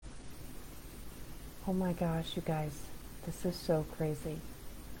Oh my gosh, you guys, this is so crazy.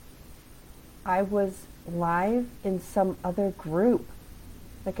 I was live in some other group.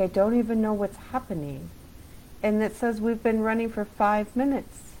 Like, I don't even know what's happening. And it says we've been running for 5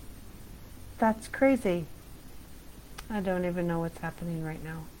 minutes. That's crazy. I don't even know what's happening right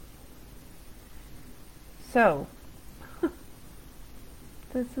now. So,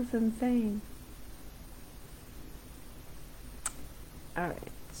 this is insane. All right.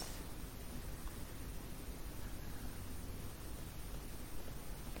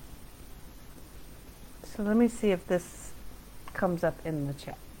 So let me see if this comes up in the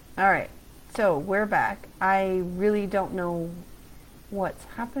chat. All right. So we're back. I really don't know what's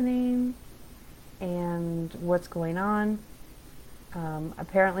happening and what's going on.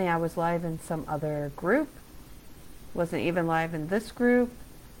 Apparently I was live in some other group. Wasn't even live in this group.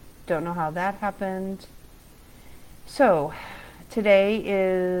 Don't know how that happened. So today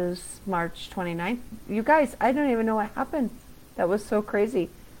is March 29th. You guys, I don't even know what happened. That was so crazy.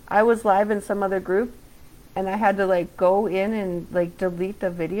 I was live in some other group and I had to like go in and like delete the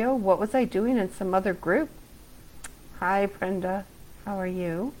video. What was I doing in some other group? Hi Brenda, how are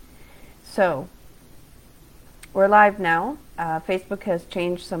you? So we're live now. Facebook has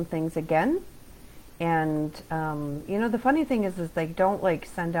changed some things again. And you know, the funny thing is they don't like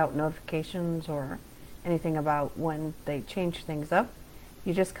send out notifications or anything about when they change things up.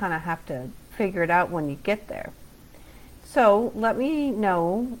 You just kind of have to figure it out when you get there. So let me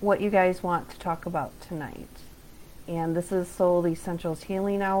know what you guys want to talk about tonight. And this is Soul Essentials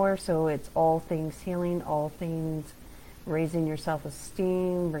Healing Hour, so it's all things healing, all things raising your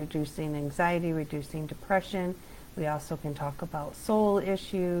self-esteem, reducing anxiety, reducing depression. We also can talk about soul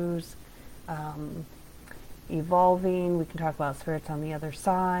issues, evolving. We can talk about spirits on the other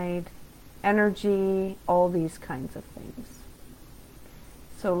side, energy, all these kinds of things.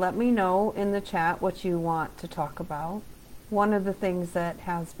 So let me know in the chat what you want to talk about. One of the things that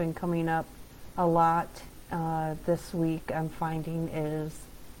has been coming up a lot this week, I'm finding, is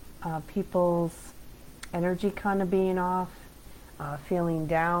people's energy kind of being off, feeling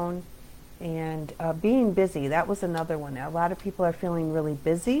down, and being busy. That was another one. A lot of people are feeling really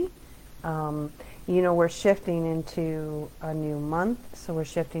busy. You know, we're shifting into a new month, so we're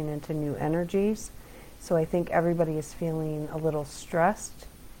shifting into new energies. So I think everybody is feeling a little stressed.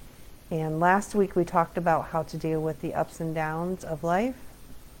 And last week we talked about how to deal with the ups and downs of life,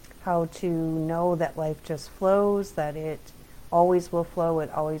 how to know that life just flows, that it always will flow,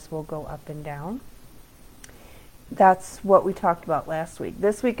 it always will go up and down. That's what we talked about last week.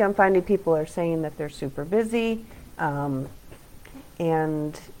 This week I'm finding people are saying that they're super busy, and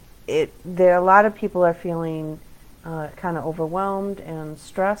a lot of people are feeling kind of overwhelmed and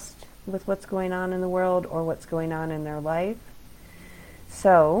stressed with what's going on in the world or what's going on in their life.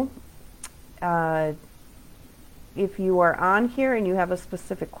 So if you are on here and you have a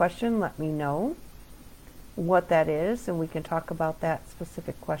specific question, let me know what that is and we can talk about that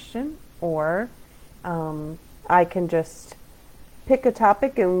specific question, or I can just pick a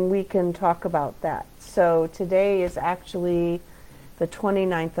topic and we can talk about that. So today is actually the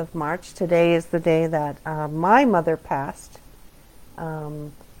 29th of March. Today is the day that my mother passed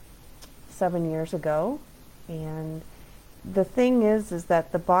 7 years ago. And the thing is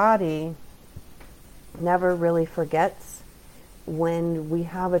that the body never really forgets when we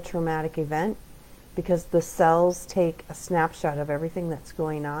have a traumatic event, because the cells take a snapshot of everything that's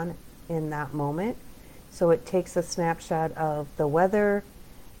going on in that moment. So it takes a snapshot of the weather,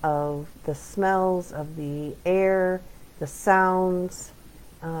 of the smells, of the air, the sounds,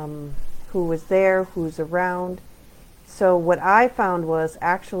 who was there, who's around. So what I found was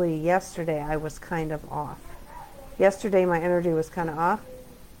actually yesterday I was kind of off. Yesterday my energy was kind of off,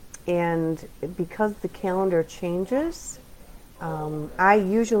 and because the calendar changes, I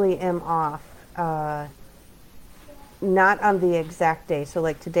usually am off, not on the exact day. So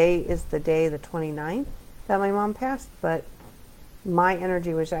like today is the day, the 29th, that my mom passed, but my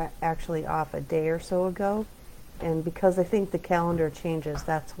energy was actually off a day or so ago. And because I think the calendar changes,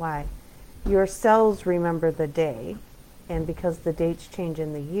 that's why. Your cells remember the day, and because the dates change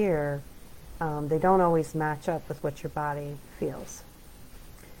in the year, they don't always match up with what your body feels.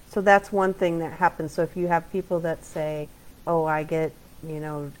 So that's one thing that happens. So if you have people that say, oh, I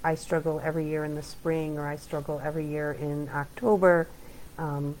struggle every year in the spring, or I struggle every year in October,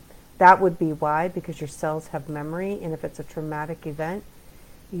 that would be why, because your cells have memory, and if it's a traumatic event,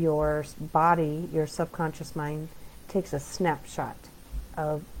 your body, your subconscious mind, takes a snapshot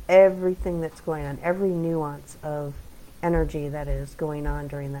of everything that's going on, every nuance of energy that is going on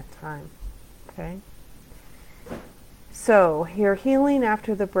during that time. Okay? So, you're healing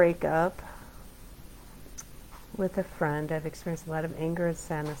after the breakup. with a friend. I've experienced a lot of anger and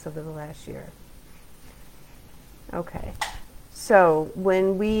sadness over the last year. Okay. So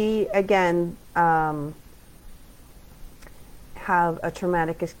when we, again, have a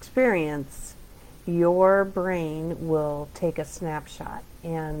traumatic experience, your brain will take a snapshot.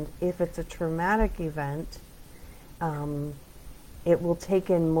 And if it's a traumatic event, it will take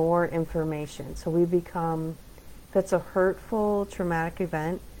in more information. So we become, if it's a hurtful, traumatic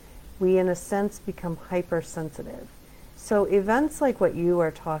event, we in a sense become hypersensitive. So events like what you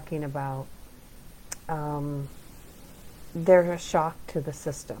are talking about, they're a shock to the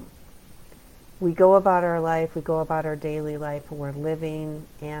system. We go about our life, we go about our daily life, and we're living,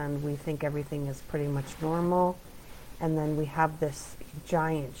 and we think everything is pretty much normal, and then we have this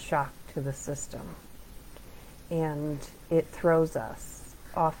giant shock to the system, and it throws us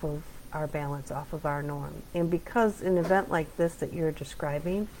off of our balance, off of our norm. And because an event like this that you're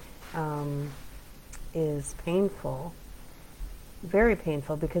describing is painful, very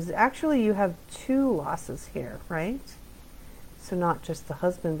painful, because actually you have two losses here, right? So not just the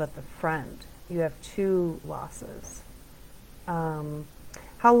husband, but the friend. You have two losses.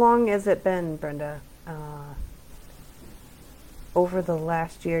 How long has it been, Brenda? Over the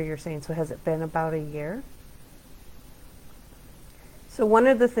last year, you're saying, so has it been about a year? So one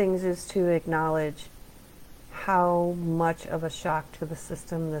of the things is to acknowledge how much of a shock to the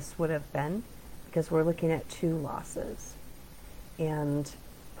system this would have been, because we're looking at two losses, and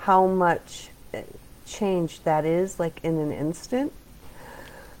how much change that is, like in an instant.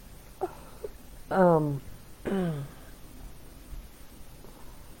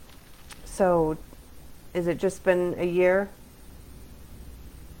 So, has it just been a year?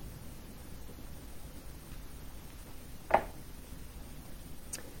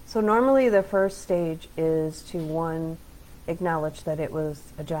 So normally the first stage is to, one, acknowledge that it was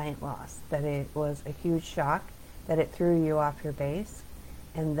a giant loss, that it was a huge shock, that it threw you off your base.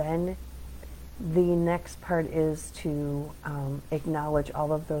 And then the next part is to acknowledge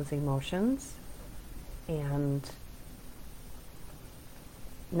all of those emotions and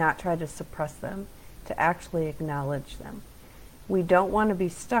not try to suppress them, to actually acknowledge them. We don't want to be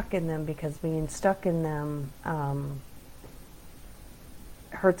stuck in them, because being stuck in them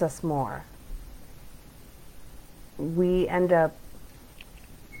hurts us more. We end up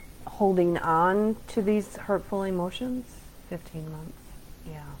holding on to these hurtful emotions. 15 months,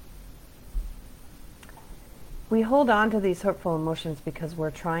 yeah. We hold on to these hurtful emotions because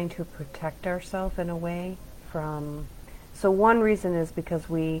we're trying to protect ourselves in a way from, so one reason is because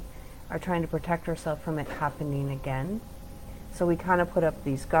we are trying to protect ourselves from it happening again. So we kind of put up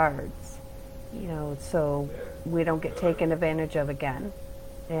these guards, you know, so we don't get taken advantage of again.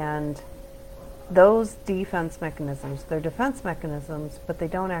 And those defense mechanisms, they're defense mechanisms, but they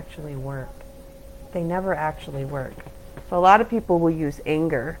don't actually work. They never actually work. So a lot of people will use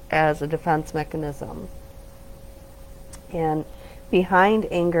anger as a defense mechanism. And behind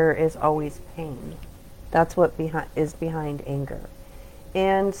anger is always pain. That's what is behind anger.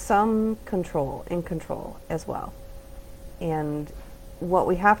 And some control, in control as well. And what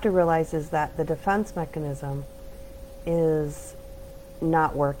we have to realize is that the defense mechanism is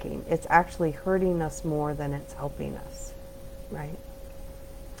not working. It's actually hurting us more than it's helping us, right?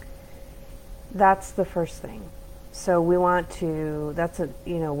 That's the first thing. So we want to,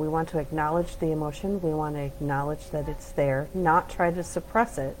 we want to acknowledge the emotion. We want to acknowledge that it's there, not try to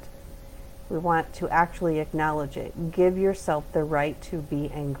suppress it. We want to actually acknowledge it. Give yourself the right to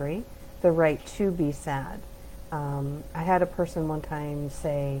be angry, the right to be sad. I had a person one time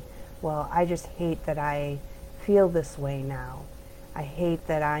say, well, I just hate that I feel this way now. I hate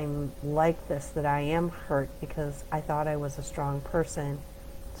that I'm like this, that I am hurt because I thought I was a strong person.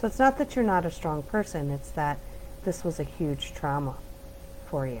 So it's not that you're not a strong person, it's that this was a huge trauma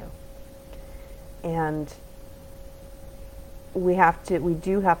for you. And we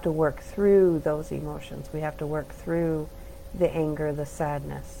do have to work through those emotions. We have to work through the anger, the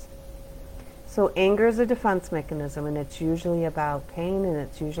sadness. So anger is a defense mechanism, and it's usually about pain, and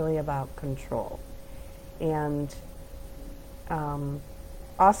it's usually about control. And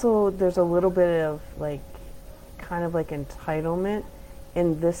also there's a little bit of kind of like entitlement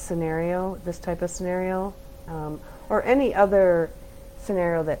in this scenario, this type of scenario, or any other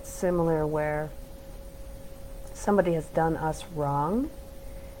scenario that's similar where somebody has done us wrong.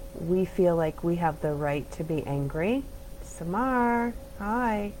 We feel like we have the right to be angry. Samar,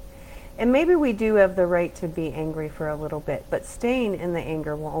 hi. And maybe we do have the right to be angry for a little bit, but staying in the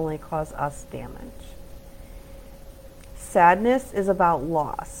anger will only cause us damage. Sadness is about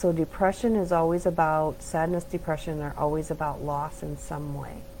loss. So depression is always about, sadness, depression are always about loss in some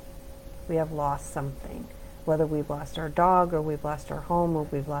way. We have lost something. whether we've lost our dog or we've lost our home or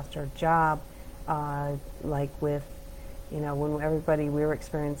we've lost our job, like with, when everybody, we were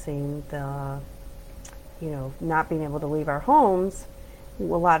experiencing the, not being able to leave our homes, a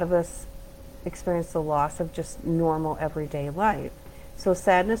lot of us experience the loss of just normal everyday life. So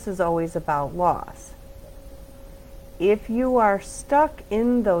sadness is always about loss. If you are stuck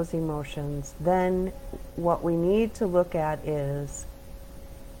in those emotions, then what we need to look at is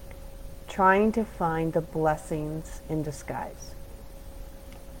trying to find the blessings in disguise.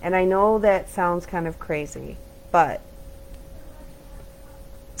 And I know that sounds kind of crazy, but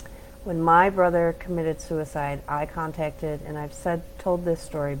when my brother committed suicide, I contacted, and I've told this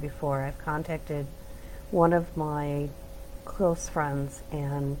story before, I've contacted one of my close friends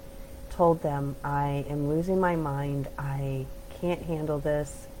and told them, I am losing my mind, I can't handle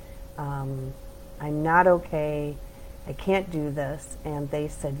this, I'm not okay, I can't do this. And they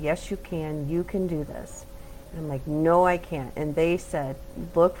said, yes, you can do this. And I'm like, no, I can't. And they said,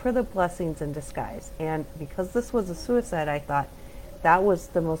 look for the blessings in disguise. And because this was a suicide, I thought that was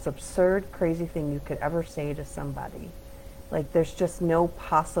the most absurd, crazy thing you could ever say to somebody. Like, there's just no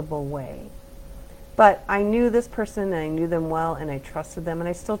possible way. But I knew this person, and I knew them well, and I trusted them, and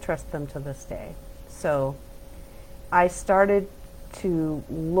I still trust them to this day. So I started to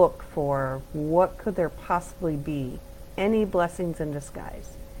look for what could there possibly be, any blessings in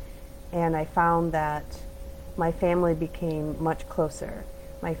disguise. And I found that my family became much closer.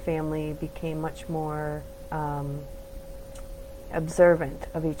 My family became much more observant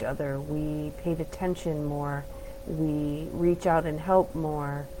of each other. We paid attention more. We reach out and help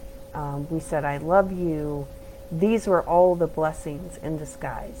more. We said, I love you. These were all the blessings in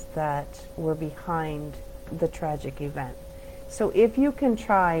disguise that were behind the tragic event. So if you can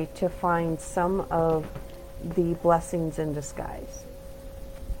try to find some of the blessings in disguise,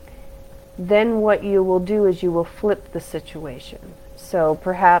 then what you will do is you will flip the situation. So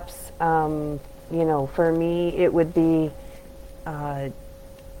perhaps, for me, it would be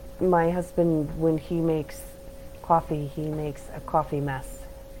my husband, when he makes coffee, he makes a coffee mess.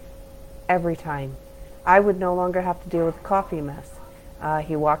 Every time. I would no longer have to deal with coffee mess.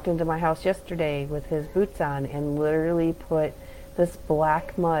 He walked into my house yesterday with his boots on and literally put this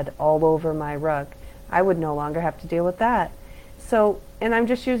black mud all over my rug. I would no longer have to deal with that. So, and I'm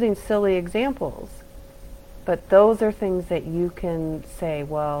just using silly examples, but those are things that you can say,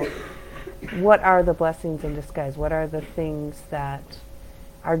 well, what are the blessings in disguise? What are the things that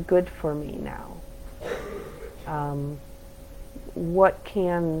are good for me now? What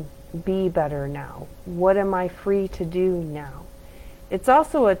can be better now? What am I free to do now? It's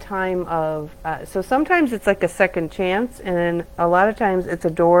also a time of, so sometimes it's like a second chance, and then a lot of times it's a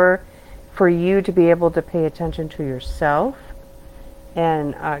door for you to be able to pay attention to yourself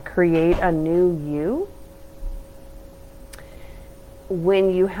and create a new you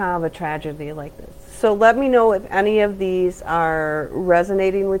when you have a tragedy like this. So let me know if any of these are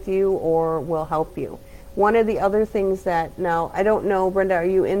resonating with you or will help you. One of the other things that, now, I don't know, Brenda, are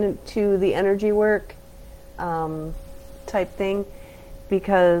you into the energy work type thing?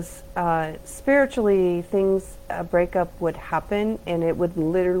 Because spiritually, things, a breakup would happen, and it would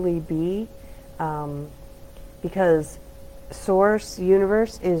literally be because Source,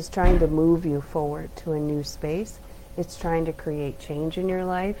 Universe, is trying to move you forward to a new space. It's trying to create change in your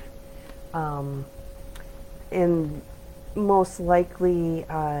life. And most likely,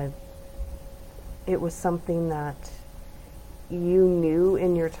 it was something that you knew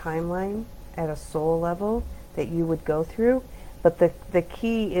in your timeline at a soul level that you would go through. But the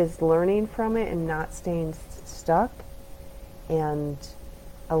key is learning from it and not staying stuck and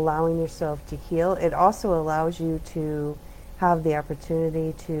allowing yourself to heal. It also allows you to have the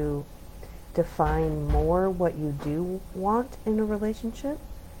opportunity to define more what you do want in a relationship.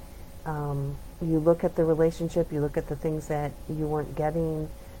 You look at the relationship, you look at the things that you weren't getting,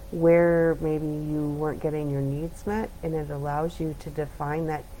 where maybe you weren't getting your needs met, and it allows you to define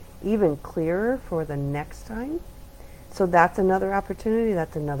that even clearer for the next time. So that's another opportunity,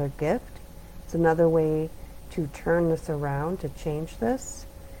 that's another gift. It's another way to turn this around, to change this.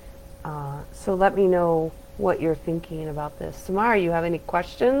 So let me know what you're thinking about this. Samara, you have any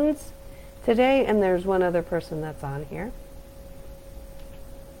questions today? And there's one other person that's on here.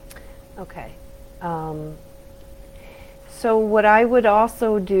 Okay. So what I would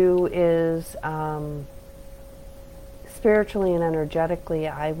also do is, spiritually and energetically,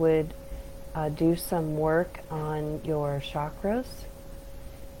 I would do some work on your chakras,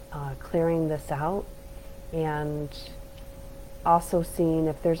 clearing this out, and also seeing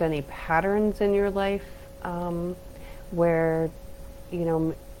if there's any patterns in your life where,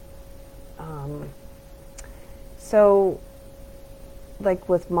 So, like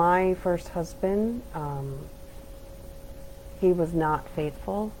with my first husband, he was not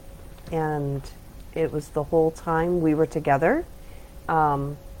faithful, and it was the whole time we were together.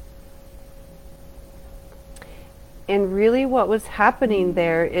 And really what was happening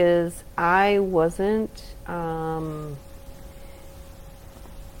there is I wasn't, I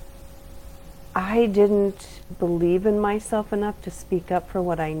didn't believe in myself enough to speak up for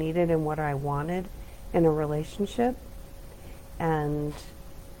what I needed and what I wanted in a relationship. And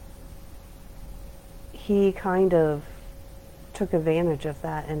he kind of took advantage of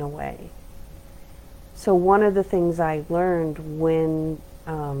that in a way. So one of the things I learned when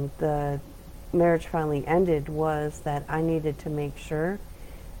the marriage finally ended was that I needed to make sure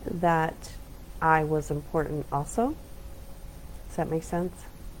that I was important also. Does that make sense?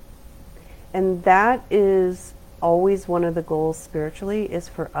 And that is always one of the goals spiritually, is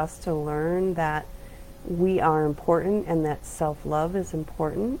for us to learn that we are important and that self-love is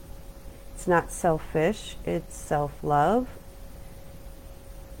important. It's not selfish, it's self-love,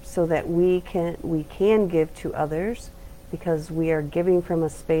 so that we can give to others, because we are giving from a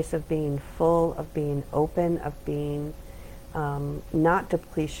space of being full, of being open, of being not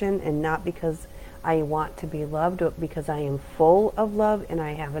depletion, and not because I want to be loved, but because I am full of love and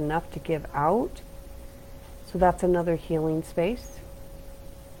I have enough to give out. So that's another healing space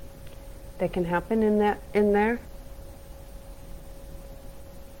that can happen in there.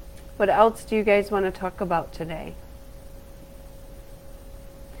 What else do you guys want to talk about today?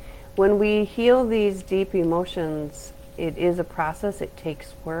 When we heal these deep emotions, it is a process. It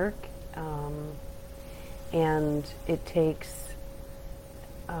takes work, and it takes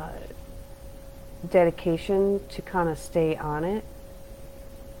dedication to kind of stay on it,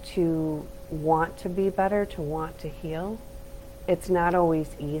 to want to be better, to want to heal. It's not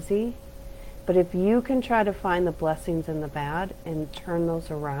always easy, but if you can try to find the blessings in the bad and turn those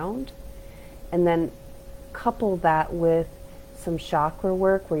around, and then couple that with some chakra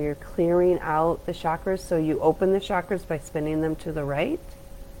work where you're clearing out the chakras. So you open the chakras by spinning them to the right.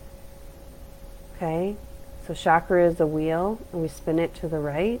 Okay, so chakra is a wheel, and we spin it to the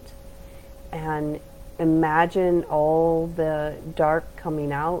right, and imagine all the dark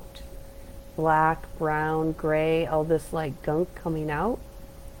coming out, black, brown, gray, all this like gunk coming out,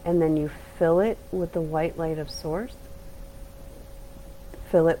 and then you fill it with the white light of Source.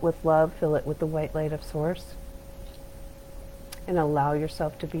 Fill it with love, fill it with the white light of Source, and allow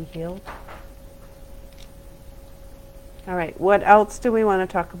yourself to be healed. All right, what else do we want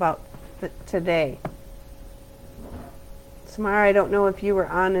to talk about today? Samara, I don't know if you were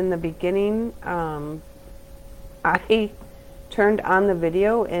on in the beginning. I turned on the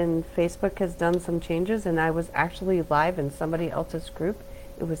video and Facebook has done some changes, and I was actually live in somebody else's group.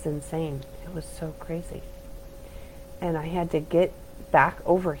 It was insane. It was so crazy. And I had to get back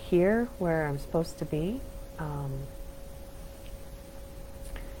over here where I'm supposed to be.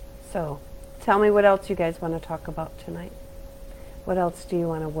 So tell me what else you guys want to talk about tonight. What else do you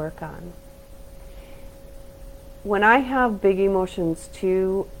want to work on? When I have big emotions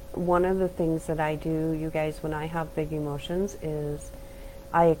too, one of the things that I do, you guys, when I have big emotions is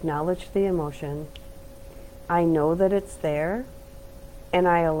I acknowledge the emotion. I know that it's there, and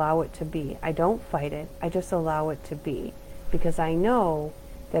I allow it to be. I don't fight it. I just allow it to be, because I know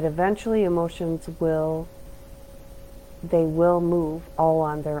that eventually emotions will move all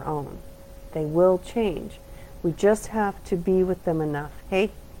on their own. They will change. We just have to be with them enough.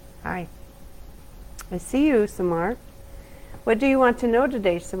 Hey, hi. I see you, Samar. What do you want to know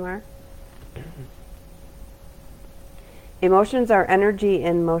today, Samar? Emotions are energy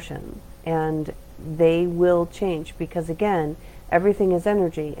in motion, and they will change, because again, everything is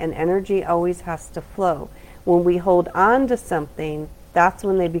energy, and energy always has to flow. When we hold on to something, that's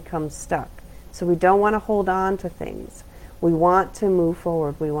when they become stuck. So we don't want to hold on to things. We want to move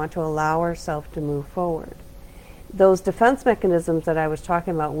forward. We want to allow ourselves to move forward. Those defense mechanisms that I was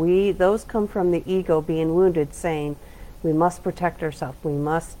talking about, those come from the ego being wounded, saying we must protect ourselves. We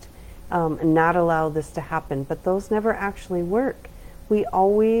must not allow this to happen. But those never actually work. We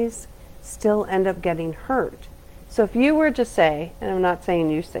always still end up getting hurt. So if you were to say, and I'm not saying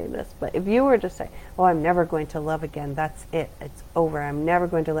you say this, but if you were to say, oh, I'm never going to love again, that's it, it's over, I'm never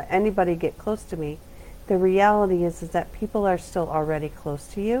going to let anybody get close to me, the reality is that people are still already close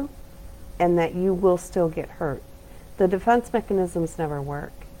to you, and that you will still get hurt. The defense mechanisms never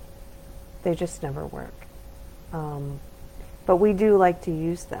work. They just never work. But we do like to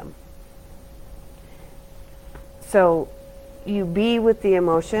use them. So you be with the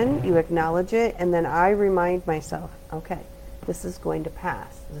emotion, you acknowledge it, and then I remind myself, okay, this is going to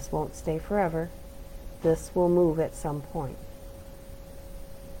pass. This won't stay forever. this will move at some point.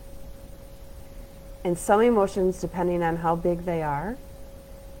 And some emotions, depending on how big they are,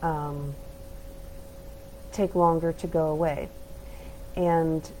 take longer to go away.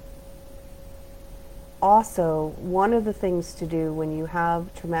 And also, one of the things to do when you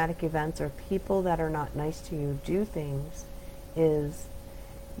have traumatic events or people that are not nice to you do things is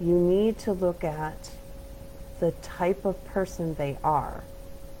you need to look at the type of person they are.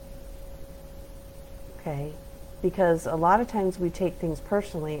 Okay? Because a lot of times we take things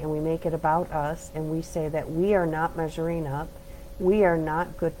personally and we make it about us and we say that we are not measuring up, we are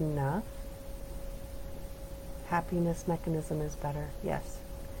not good enough. Happiness mechanism is better, yes.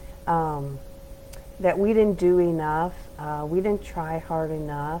 That we didn't do enough, we didn't try hard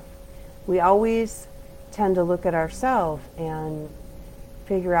enough. We always tend to look at ourselves and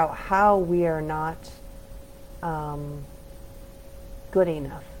figure out how we are not good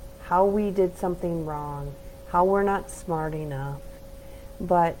enough, how we did something wrong, how we're not smart enough.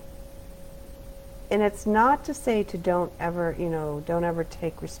 And it's not to say to don't ever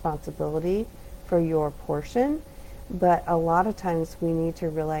take responsibility for your portion, but a lot of times we need to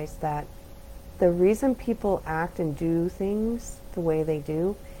realize that the reason people act and do things the way they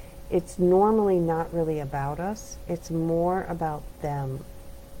do, it's normally not really about us. It's more about them.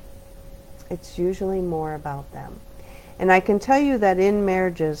 It's usually more about them. And I can tell you that in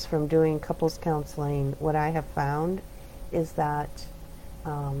marriages, from doing couples counseling, what I have found is that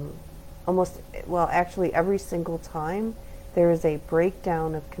actually every single time, there is a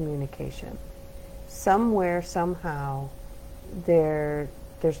breakdown of communication. Somewhere, somehow, the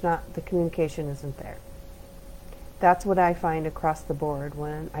communication isn't there. That's what I find across the board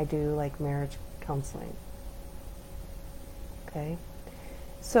when I do like marriage counseling. Okay?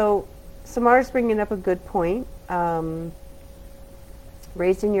 So Samar's bringing up a good point.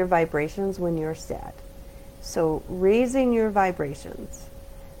 Raising your vibrations when you're sad. So raising your vibrations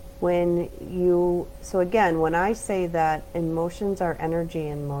so again, when I say that emotions are energy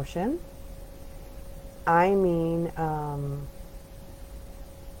in motion, I mean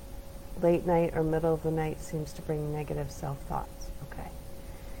late night or middle of the night seems to bring negative self-thoughts. Okay.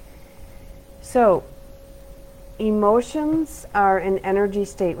 So emotions are an energy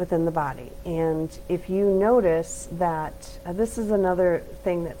state within the body. And if you notice that, this is another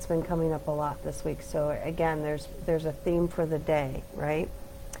thing that's been coming up a lot this week. So again, there's a theme for the day, right?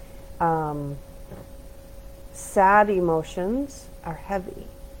 Sad emotions are heavy.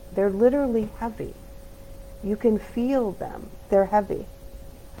 They're literally heavy. You can feel them. They're heavy.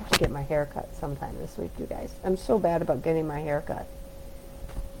 I have to get my hair cut sometime this week, you guys. I'm so bad about getting my hair cut.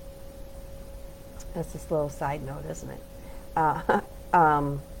 That's just a little side note, isn't it?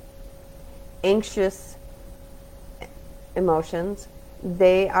 Anxious emotions,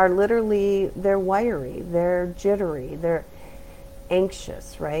 they're wiry, they're jittery, they're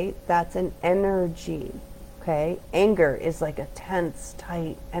anxious, right? That's an energy, okay? Anger is like a tense,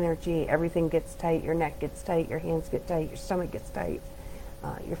 tight energy. Everything gets tight, your neck gets tight, your hands get tight, your stomach gets tight,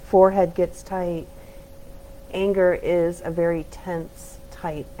 your forehead gets tight. Anger is a very tense,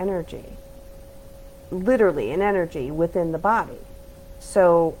 tight energy. Literally an energy within the body.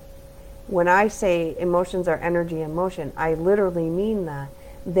 So when I say emotions are energy in motion, I literally mean that.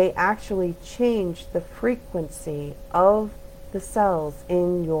 They actually change the frequency of the cells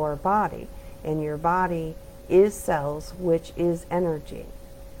in your body. And your body is cells, which is energy.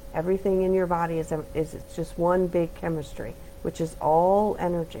 Everything in your body is just one big chemistry, which is all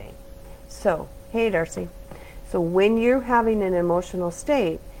energy. So, hey Darcy. So when you're having an emotional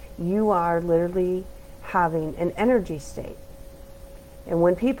state, you are literally having an energy state. And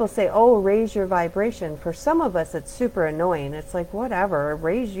when people say, oh, raise your vibration, for some of us it's super annoying. It's like, whatever,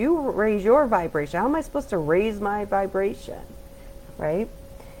 raise your vibration. How am I supposed to raise my vibration? Right?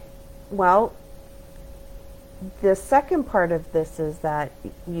 Well, the second part of this is that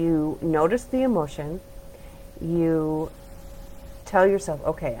you notice the emotion, you tell yourself,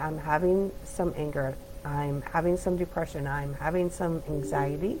 okay, I'm having some anger, I'm having some depression, I'm having some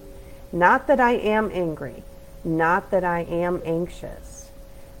anxiety. Not that I am angry, not that I am anxious,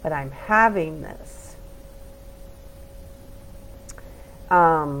 but I'm having this.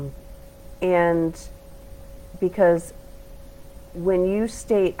 And because when you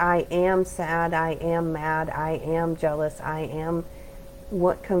state, I am sad, I am mad, I am jealous, I am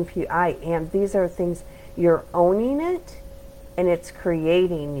these are things, you're owning it and it's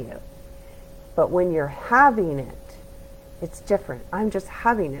creating you. But when you're having it, it's different. I'm just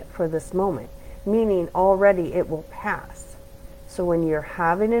having it for this moment, meaning already it will pass. So when you're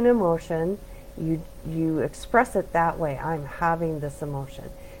having an emotion, you express it that way. I'm having this emotion.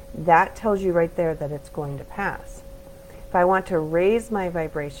 That tells you right there that it's going to pass. If I want to raise my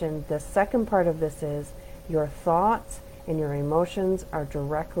vibration, the second part of this is your thoughts and your emotions are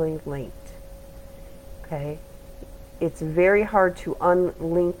directly linked. Okay? It's very hard to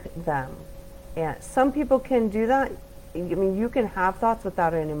unlink them. And some people can do that. I mean, you can have thoughts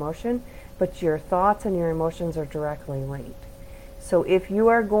without an emotion, but your thoughts and your emotions are directly linked. So if you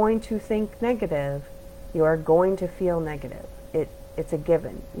are going to think negative, you are going to feel negative. It's a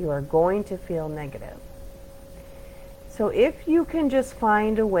given. You are going to feel negative. So if you can just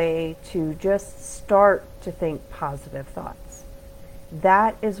find a way to just start to think positive thoughts,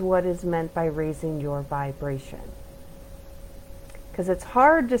 that is what is meant by raising your vibration. Because it's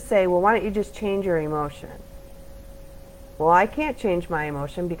hard to say, well, why don't you just change your emotion? Well, I can't change my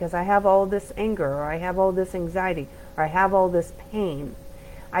emotion because I have all this anger, or I have all this anxiety, or I have all this pain.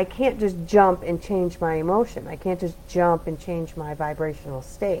 I can't just jump and change my emotion. I can't just jump and change my vibrational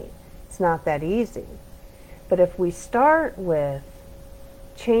state. It's not that easy. But if we start with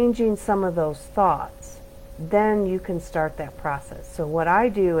changing some of those thoughts, then you can start that process. So what I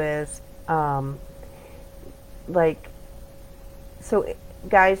do is,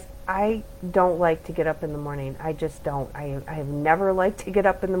 guys, I don't like to get up in the morning. I just don't. I have never liked to get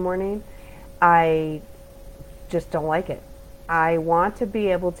up in the morning. I just don't like it. I want to be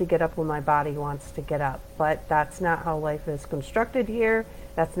able to get up when my body wants to get up, but that's not how life is constructed here.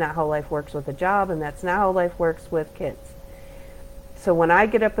 That's not how life works with a job, and that's not how life works with kids. So when I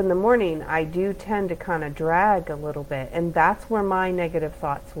get up in the morning, I do tend to kind of drag a little bit, and that's where my negative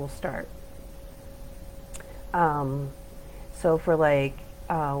thoughts will start. So for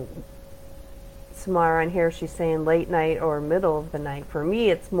Samara on here, she's saying late night or middle of the night. For me,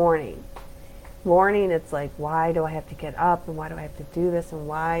 it's morning. Morning, it's like, why do I have to get up, and why do I have to do this, and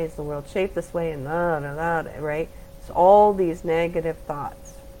why is the world shaped this way, and right? It's all these negative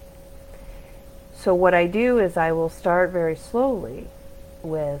thoughts. So what I do is I will start very slowly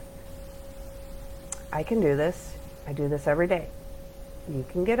with, I can do this. I do this every day. You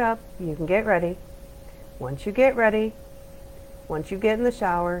can get up, you can get ready. Once you get ready, once you get in the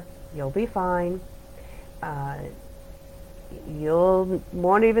shower, you'll be fine. You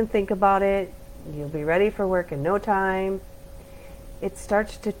won't even think about it. You'll be ready for work in no time. It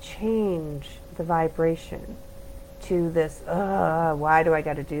starts to change the vibration to this, why do I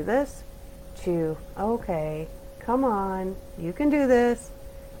got to do this? To, okay, come on, you can do this,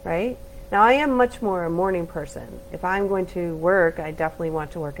 right? Now, I am much more a morning person. If I'm going to work, I definitely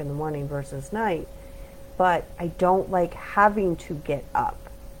want to work in the morning versus night. But I don't like having to get up.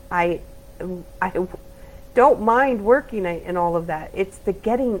 I don't mind working and all of that. It's the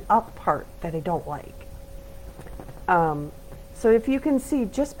getting up part that I don't like. So if you can see,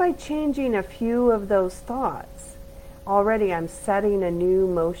 just by changing a few of those thoughts, already I'm setting a new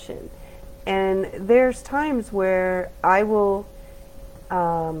motion. And there's times where I will,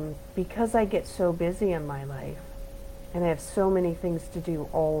 because I get so busy in my life, and I have so many things to do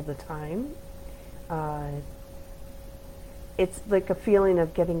all the time, it's like a feeling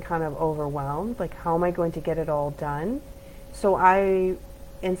of getting kind of overwhelmed, like how am I going to get it all done? So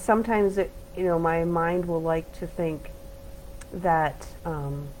and sometimes my mind will like to think that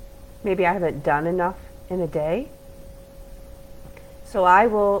maybe I haven't done enough in a day. So I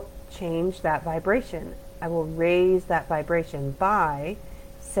will change that vibration. I will raise that vibration by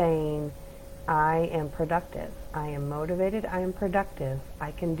saying, I am productive. I am motivated. I am productive.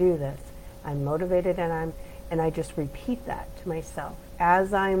 I can do this. I'm motivated, and I just repeat that to myself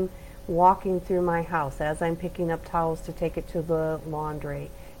as I'm walking through my house, as I'm picking up towels to take it to the laundry,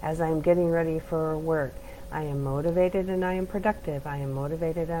 as I'm getting ready for work. I am motivated and I am productive. I am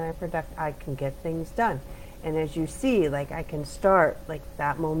motivated and I am productive. I can get things done. And as you see, like I can start, like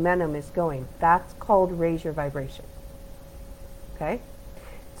that momentum is going. That's called raise your vibration. Okay?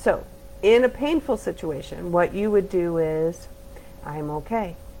 So, in a painful situation, what you would do is, I'm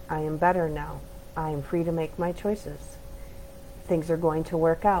okay. I am better now. I am free to make my choices. Things are going to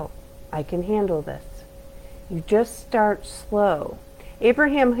work out. I can handle this. You just start slow.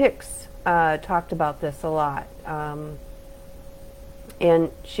 Abraham Hicks talked about this a lot.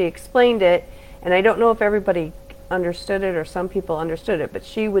 And she explained it, and I don't know if everybody understood it or some people understood it, but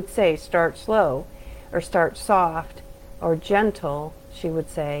she would say start slow or start soft or gentle, she would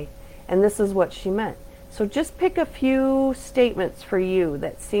say, and this is what she meant. So just pick a few statements for you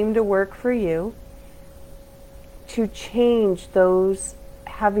that seem to work for you to change those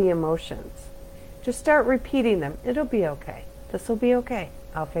heavy emotions. Just start repeating them. It'll be okay. This will be okay.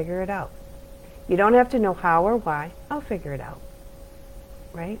 I'll figure it out. You don't have to know how or why. I'll figure it out.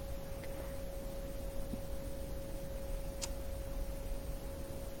 Right?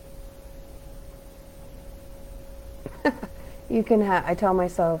 You can have, I tell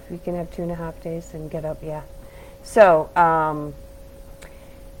myself, you can have 2.5 days and get up, yeah. So,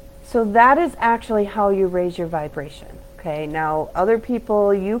 so that is actually how you raise your vibration. Okay, now other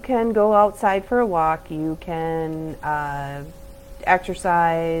people, you can go outside for a walk, you can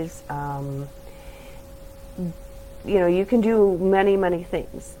exercise, you know, you can do many, many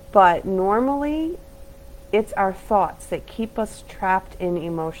things. But normally, it's our thoughts that keep us trapped in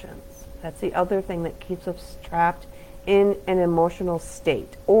emotions. That's the other thing that keeps us trapped in an emotional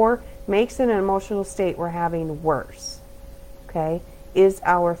state, or makes an emotional state we're having worse, okay, is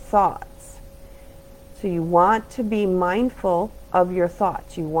our thoughts. So you want to be mindful of your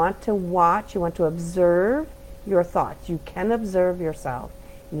thoughts. You want to watch, you want to observe your thoughts. You can observe yourself,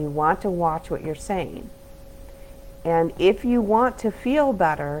 and you want to watch what you're saying. And if you want to feel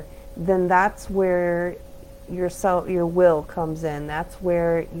better, then that's where your will comes in. That's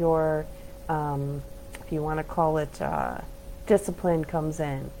where your if you want to call it discipline comes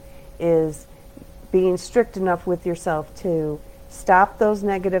in, is being strict enough with yourself to stop those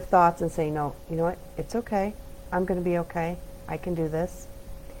negative thoughts and say, no, you know what, it's okay, I'm going to be okay, I can do this.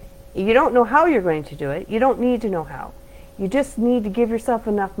 You don't know how you're going to do it. You don't need to know how. You just need to give yourself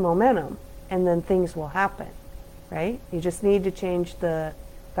enough momentum, and then things will happen, right? You just need to change the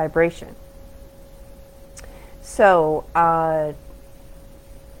vibration. So,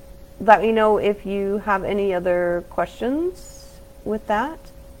 let me know if you have any other questions with that.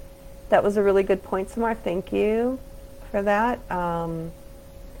 That was a really good point, Samar. Thank you for that. And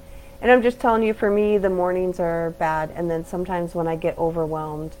I'm just telling you, for me, the mornings are bad. And then sometimes when I get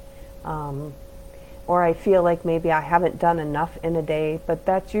overwhelmed, or I feel like maybe I haven't done enough in a day, but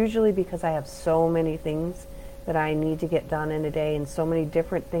that's usually because I have so many things that I need to get done in a day, and so many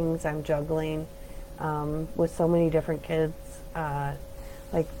different things I'm juggling with so many different kids.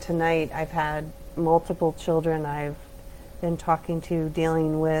 Like tonight, I've had multiple children I've been talking to,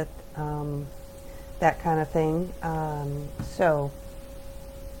 dealing with, that kind of thing. So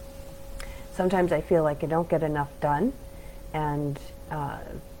sometimes I feel like I don't get enough done, and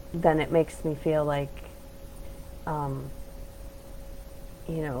then it makes me feel like, you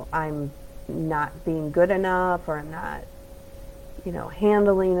know, I'm not being good enough, or I'm not, you know,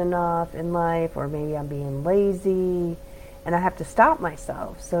 handling enough in life, or maybe I'm being lazy. And I have to stop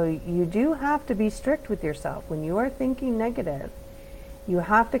myself. So you do have to be strict with yourself. When you are thinking negative, you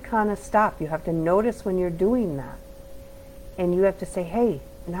have to kind of stop. You have to notice when you're doing that. And you have to say, hey,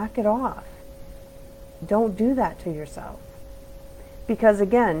 knock it off. Don't do that to yourself. Because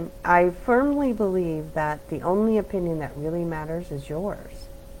again, I firmly believe that the only opinion that really matters is yours.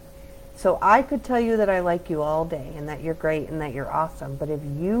 So I could tell you that I like you all day, and that you're great, and that you're awesome. But if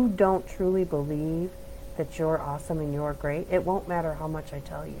you don't truly believe that you're awesome and you're great, it won't matter how much I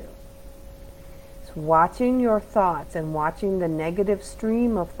tell you. So watching your thoughts and watching the negative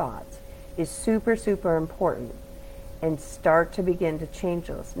stream of thoughts is super, super important, and start to begin to change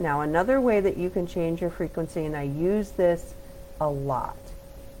those. Now, another way that you can change your frequency, and I use this a lot,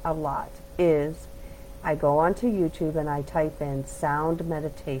 is I go onto YouTube and I type in sound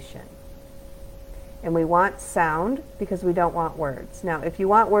meditation. And we want sound because we don't want words. Now, if you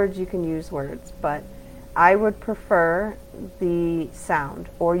want words, you can use words, but I would prefer the sound,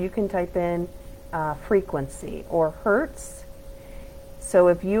 or you can type in frequency or hertz. So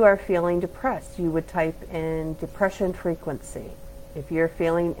if you are feeling depressed, you would type in depression frequency. If you're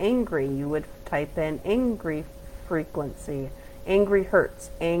feeling angry, you would type in angry frequency, angry hertz,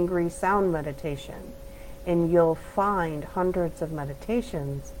 angry sound meditation. And you'll find hundreds of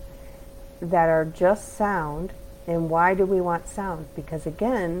meditations that are just sound. And why do we want sound? Because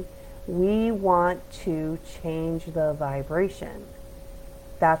again, we want to change the vibration.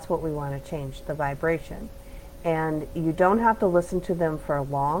 That's what we want to change, the vibration. And you don't have to listen to them for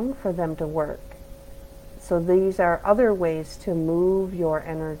long for them to work. So these are other ways to move your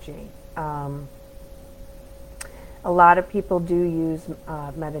energy. A lot of people do use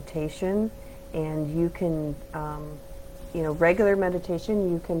meditation, and you can, you know, regular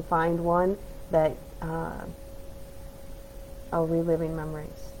meditation, you can find one that, reliving memories.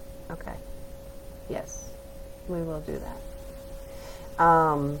 Okay. Yes, we will do that.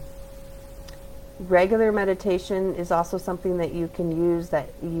 Regular meditation is also something that you can use, that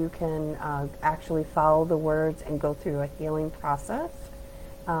you can actually follow the words and go through a healing process.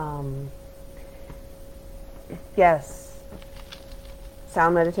 Yes.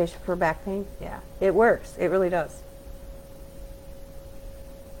 Sound meditation for back pain? Yeah, it works. It really does.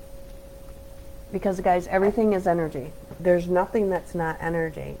 Because, guys, everything is energy. There's nothing that's not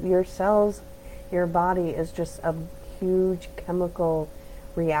energy. Your cells, your body is just a huge chemical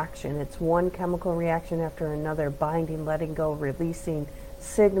reaction. It's one chemical reaction after another, binding, letting go, releasing,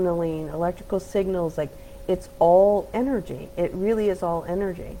 signaling, electrical signals. Like, it's all energy. It really is all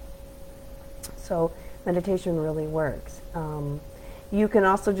energy. So meditation really works. You can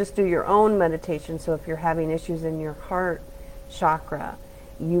also just do your own meditation. So if you're having issues in your heart chakra,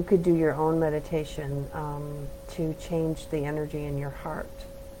 you could do your own meditation to change the energy in your heart,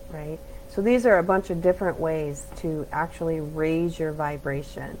 right? So these are a bunch of different ways to actually raise your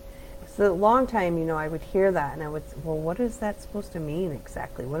vibration. So a long time, I would hear that and I would say, well, what is that supposed to mean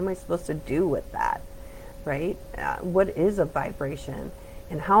exactly? What am I supposed to do with that, right? What is a vibration?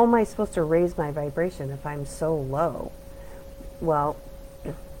 And how am I supposed to raise my vibration if I'm so low? Well,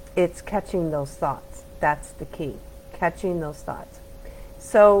 it's catching those thoughts. That's the key, catching those thoughts.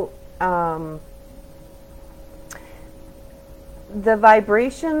 So the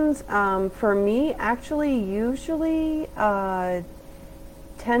vibrations for me actually usually 10-15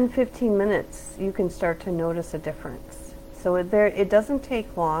 minutes you can start to notice a difference. So it doesn't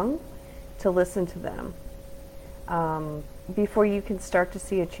take long to listen to them before you can start to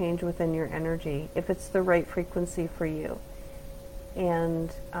see a change within your energy if it's the right frequency for you.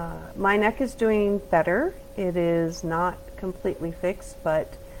 And my neck is doing better. It is not completely fixed,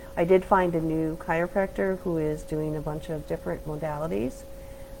 but I did find a new chiropractor who is doing a bunch of different modalities.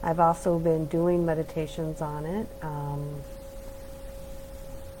 I've also been doing meditations on it.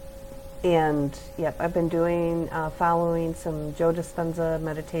 And yep, I've been doing, following some Joe Dispenza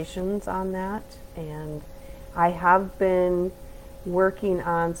meditations on that. And I have been working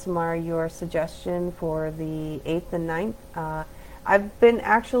on, Samara, your suggestion for the 8th and 9th. I've been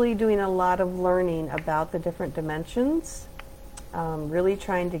actually doing a lot of learning about the different dimensions, really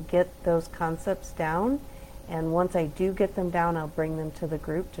trying to get those concepts down. And once I do get them down, I'll bring them to the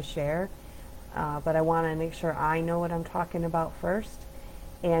group to share. But I want to make sure I know what I'm talking about first.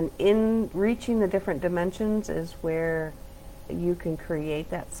 And in reaching the different dimensions is where you can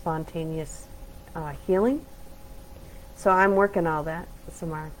create that spontaneous healing. So I'm working all that,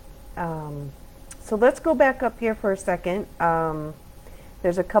 Samara. So let's go back up here for a second.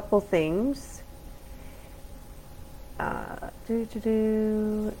 There's a couple things.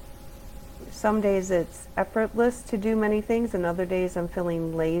 Some days it's effortless to do many things, and other days I'm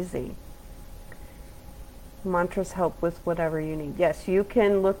feeling lazy. Mantras help with whatever you need. Yes, you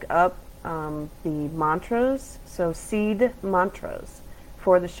can look up the mantras, so seed mantras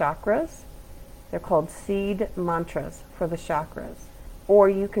for the chakras. They're called seed mantras for the chakras. Or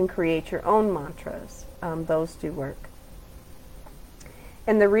you can create your own mantras. Those do work.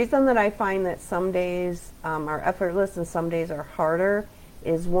 And the reason that I find that some days are effortless and some days are harder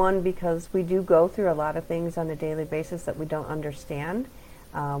is, one, because we do go through a lot of things on a daily basis that we don't understand.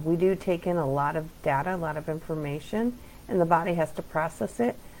 We do take in a lot of data, a lot of information, and the body has to process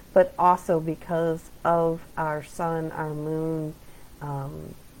it. But also because of our sun, our moon,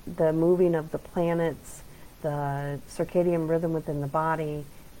 the moving of the planets, the circadian rhythm within the body,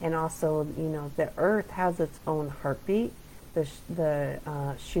 and also, the earth has its own heartbeat, the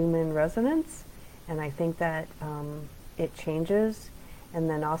Schumann resonance, and I think that it changes. And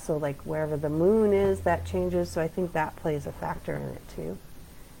then also, like, wherever the moon is, that changes, so I think that plays a factor in it too.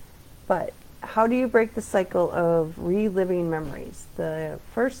 But how do you break the cycle of reliving memories? The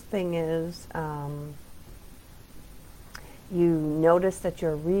first thing is you notice that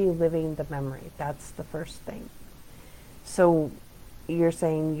you're reliving the memory. That's the first thing. So you're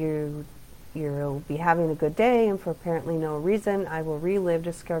saying you'll be having a good day, and for apparently no reason, I will relive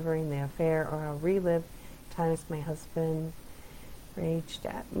discovering the affair, or I'll relive times my husband raged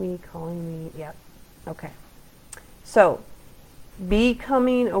at me, calling me. Yep. Okay. So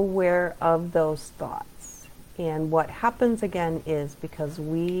becoming aware of those thoughts. And what happens again is because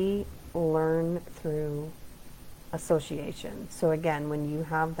we learn through association. So again, when you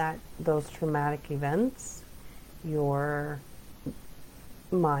have those traumatic events, your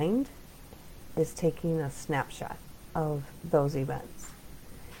mind is taking a snapshot of those events.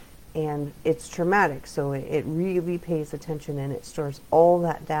 And it's traumatic, so it really pays attention, and it stores all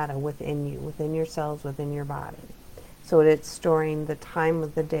that data within you, within your cells, within your body. So it's storing the time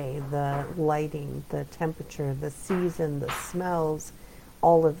of the day, the lighting, the temperature, the season, the smells,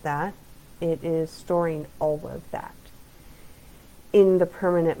 all of that. It is storing all of that in the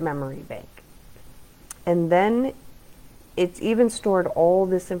permanent memory bank. And then it's even stored all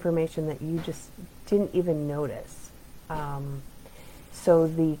this information that you just didn't even notice. So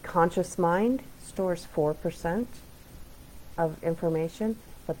the conscious mind stores 4% of information,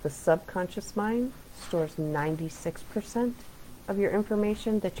 but the subconscious mind stores 96% of your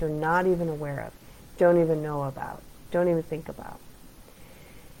information that you're not even aware of, don't even know about, don't even think about.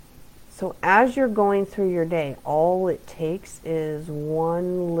 So as you're going through your day, all it takes is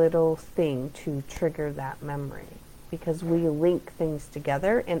one little thing to trigger that memory, because we link things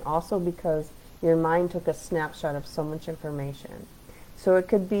together, and also because your mind took a snapshot of so much information. So it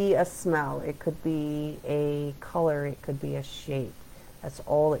could be a smell, it could be a color, it could be a shape. That's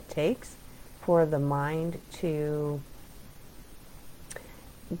all it takes for the mind to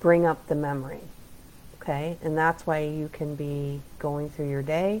bring up the memory. Okay? And that's why you can be going through your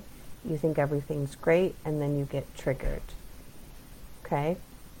day, you think everything's great, and then you get triggered. Okay?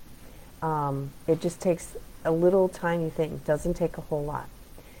 It just takes a little tiny thing. It doesn't take a whole lot.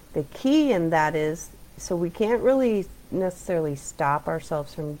 The key in that is, so we can't really necessarily stop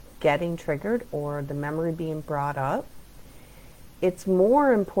ourselves from getting triggered or the memory being brought up. It's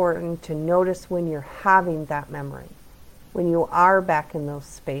more important to notice when you're having that memory, when you are back in those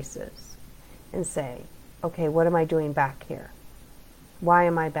spaces, and say, okay, what am I doing back here? Why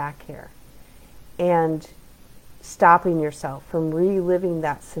am I back here? And stopping yourself from reliving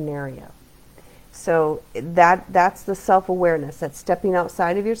that scenario. So that's the self-awareness. That's stepping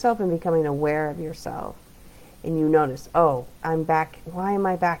outside of yourself and becoming aware of yourself. And you notice, oh, I'm back. Why am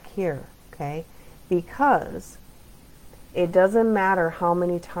I back here? Okay? Because it doesn't matter how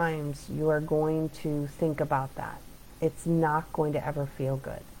many times you are going to think about that. It's not going to ever feel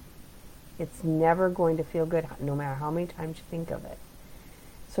good. It's never going to feel good, no matter how many times you think of it.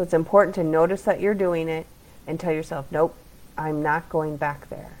 So it's important to notice that you're doing it and tell yourself, nope, I'm not going back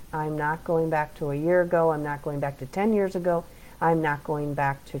there. I'm not going back to a year ago. I'm not going back to 10 years ago. I'm not going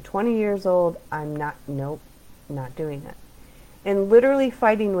back to 20 years old. Nope, not doing it. And literally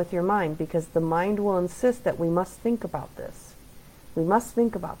fighting with your mind, because the mind will insist that we must think about this. We must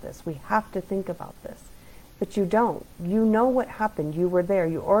think about this. We have to think about this. But you don't. You know what happened. You were there.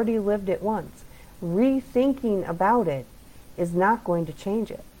 You already lived it once. Rethinking about it is not going to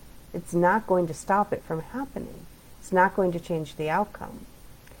change it. It's not going to stop it from happening. It's not going to change the outcome.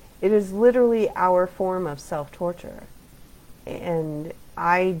 It is literally our form of self-torture. And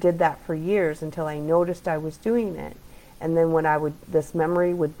I did that for years until I noticed I was doing it. And then when this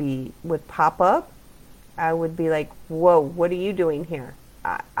memory would pop up, I would be like, whoa, what are you doing here?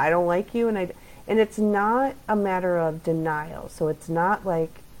 I don't like you. And it's not a matter of denial. So it's not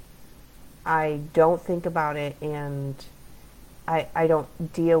like I don't think about it and I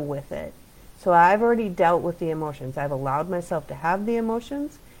don't deal with it. So I've already dealt with the emotions. I've allowed myself to have the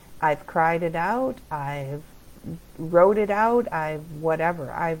emotions. I've cried it out. I've wrote it out. I've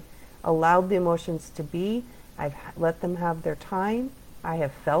allowed the emotions to be. I've let them have their time. I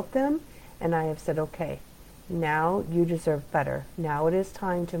have felt them, and I have said, okay, now you deserve better. Now it is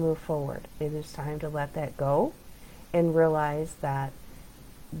time to move forward. It is time to let that go and realize that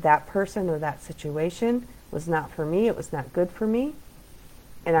that person or that situation was not for me. It was not good for me,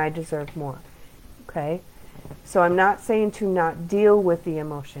 and I deserve more. Okay? So I'm not saying to not deal with the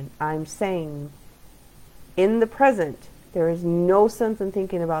emotion. I'm saying in the present, there is no sense in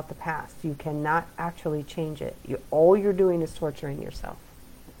thinking about the past. You cannot actually change it. All you're doing is torturing yourself.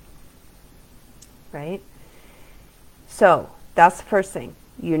 Right? So that's the first thing.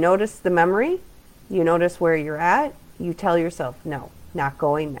 You notice the memory. You notice where you're at. You tell yourself, no, not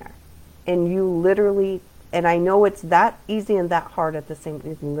going there. And you literally, and I know it's that easy and that hard at the same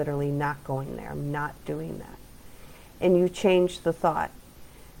time, literally not going there. I'm not doing that. And you change the thought.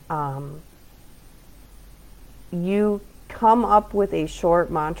 You come up with a short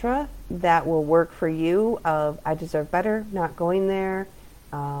mantra that will work for you of, I deserve better, not going there,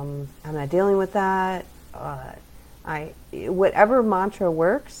 I'm not dealing with that. Whatever mantra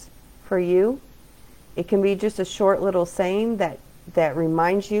works for you, it can be just a short little saying that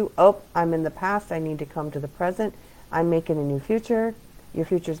reminds you, oh, I'm in the past, I need to come to the present, I'm making a new future, your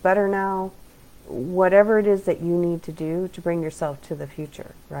future's better now. Whatever it is that you need to do to bring yourself to the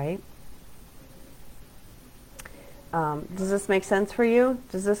future, right? Does this make sense for you?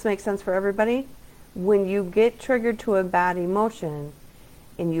 Does this make sense for everybody? When you get triggered to a bad emotion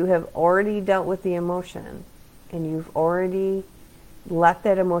and you have already dealt with the emotion and you've already let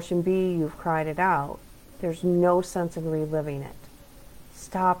that emotion be, you've cried it out, there's no sense in reliving it.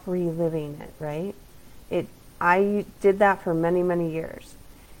 Stop reliving it, right? I did that for many, many years.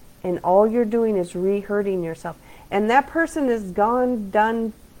 And all you're doing is re-hurting yourself. And that person is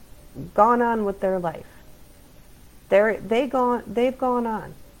gone on with their life. They've gone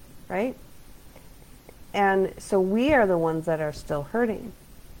on, right? And so we are the ones that are still hurting.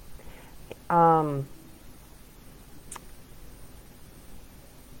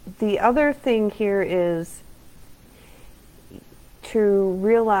 The other thing here is to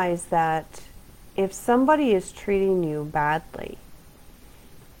realize that if somebody is treating you badly,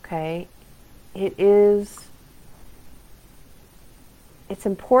 okay, it's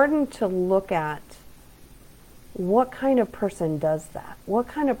important to look at what kind of person does that. What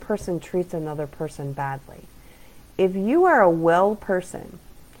kind of person treats another person badly? If you are a well person,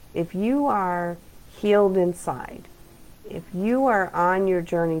 if you are healed inside, if you are on your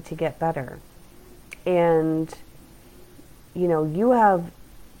journey to get better, and you have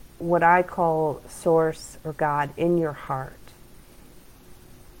what I call source or God in your heart,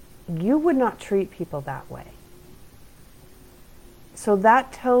 you would not treat people that way. So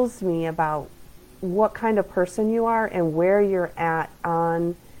that tells me about what kind of person you are and where you're at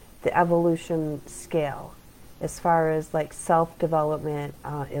on the evolution scale as far as like self-development,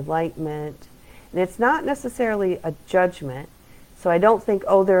 enlightenment. And it's not necessarily a judgment. So I don't think,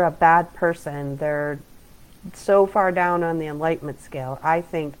 oh, they're a bad person, they're so far down on the enlightenment scale. I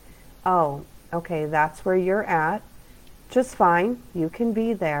think, oh, okay, that's where you're at. Just fine, you can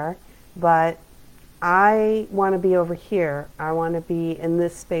be there, but I want to be over here. I want to be in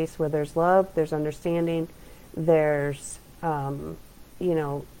this space where there's love, there's understanding, there's,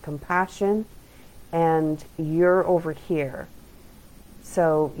 compassion, and you're over here.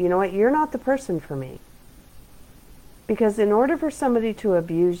 So, you know what? You're not the person for me. Because in order for somebody to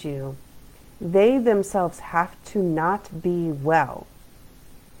abuse you, they themselves have to not be well.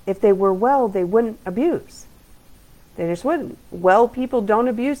 If they were well, they wouldn't abuse. They just wouldn't. Well people don't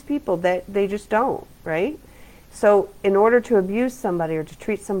abuse people. They just don't, right? So in order to abuse somebody or to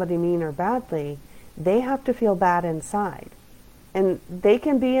treat somebody mean or badly, they have to feel bad inside. And they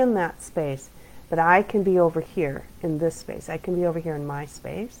can be in that space, but I can be over here in this space. I can be over here in my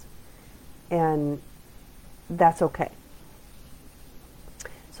space, and that's okay.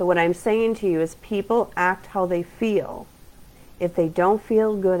 So what I'm saying to you is people act how they feel. If they don't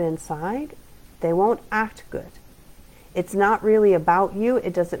feel good inside, they won't act good. It's not really about you.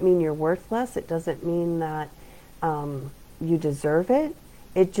 It doesn't mean you're worthless. It doesn't mean that you deserve it.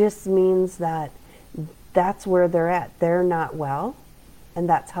 It just means that that's where they're at. They're not well, and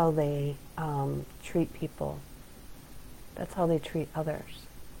that's how they treat people. That's how they treat others.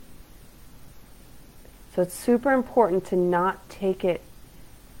 So it's super important to not take it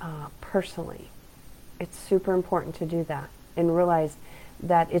personally. It's super important to do that and realize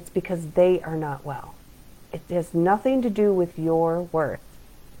that it's because they are not well. It has nothing to do with your worth.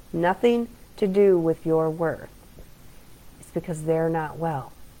 Nothing to do with your worth. It's because they're not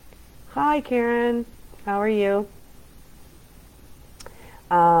well. Hi, Karen. How are you?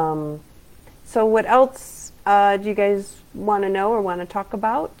 So what else do you guys want to know or want to talk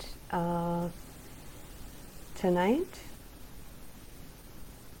about tonight?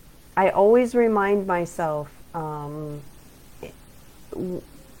 I always remind myself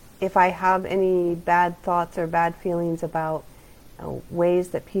if I have any bad thoughts or bad feelings about ways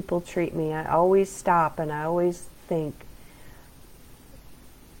that people treat me, I always stop and I always think,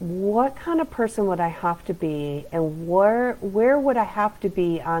 what kind of person would I have to be, and where would I have to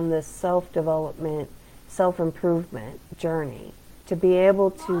be on this self-development, self-improvement journey to be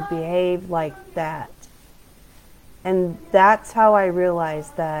able to behave like that? And that's how I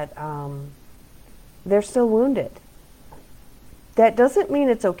realized that they're still wounded. That doesn't mean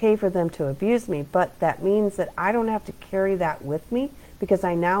it's okay for them to abuse me, but that means that I don't have to carry that with me because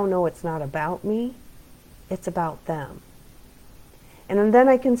I now know it's not about me, it's about them. And then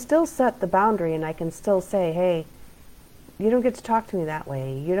I can still set the boundary and I can still say, hey, you don't get to talk to me that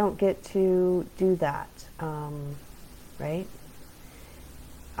way. You don't get to do that, right?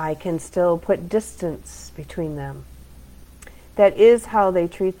 I can still put distance between them. That is how they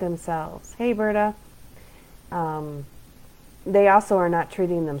treat themselves. Hey, Berta. They also are not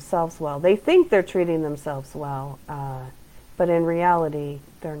treating themselves well. They think they're treating themselves well, but in reality,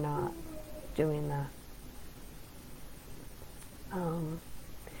 they're not doing that.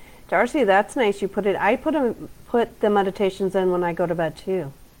 Darcy, that's nice. You put it. I put the meditations in when I go to bed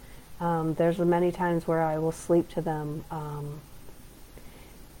too. There's many times where I will sleep to them,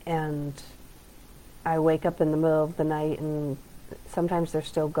 and I wake up in the middle of the night, and sometimes they're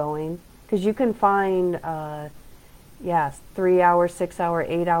still going. Because you can find, 3-hour, 6-hour,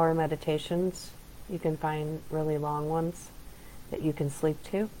 8-hour meditations. You can find really long ones that you can sleep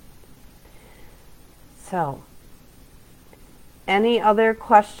to. So, any other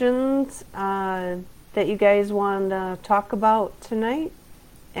questions that you guys want to talk about tonight?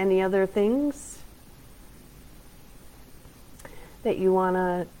 Any other things that you want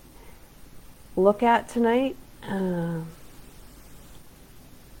to look at tonight?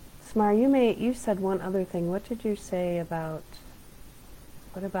 Smar, you said one other thing. What did you say about,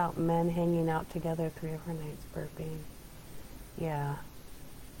 what about men hanging out together 3 overnights burping? Yeah.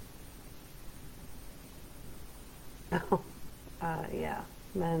 Yeah,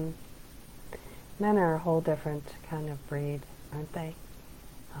 men. Men are a whole different kind of breed, aren't they?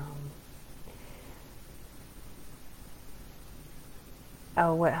 Um,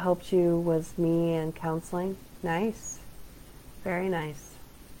 oh, what helped you was me and counseling. Nice. Very nice.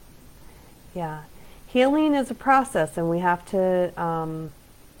 Yeah. Healing is a process, and we have to,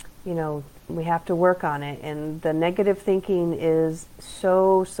 we have to work on it. And the negative thinking is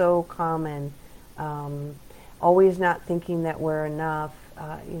so, so common. Um, Always not thinking that we're enough.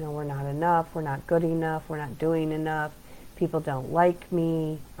 We're not enough. We're not good enough. We're not doing enough. People don't like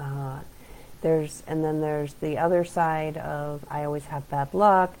me. And then there's the other side of I always have bad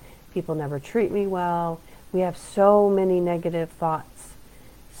luck. People never treat me well. We have so many negative thoughts,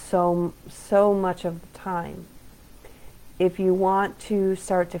 so much of the time. If you want to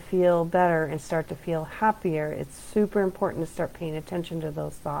start to feel better and start to feel happier, it's super important to start paying attention to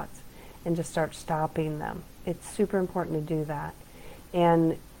those thoughts and to start stopping them. It's super important to do that.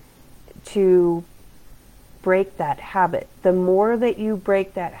 And to break that habit. The more that you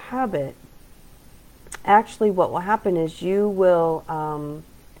break that habit, actually what will happen is you will,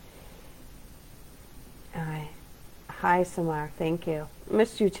 hi Samar, thank you.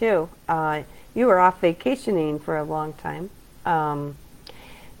 Missed you too. You were off vacationing for a long time.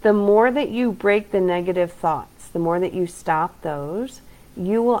 The more that you break the negative thoughts, the more that you stop those,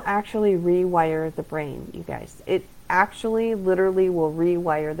 you will actually rewire the brain, you guys. It actually literally will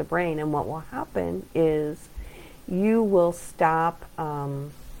rewire the brain. And what will happen is you will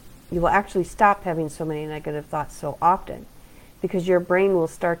actually stop having so many negative thoughts so often, because your brain will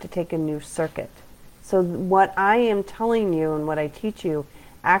start to take a new circuit. So what I am telling you and what I teach you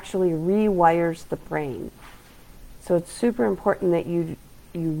actually rewires the brain. So it's super important that you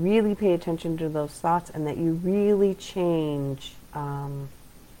really pay attention to those thoughts and that you really change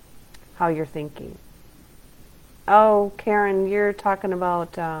how you're thinking. Oh, Karen, you're talking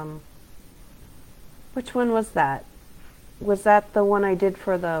about, which one was that? Was that the one I did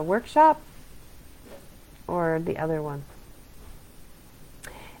for the workshop or the other one?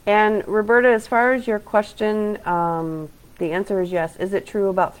 And Roberta, as far as your question, the answer is yes. Is it true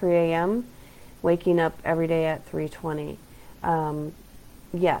about 3 a.m.? Waking up every day at 3:20?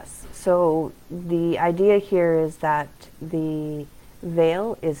 Yes. So the idea here is that the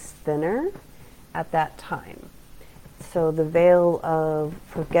veil is thinner at that time. So the veil of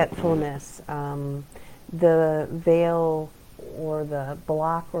forgetfulness, the veil or the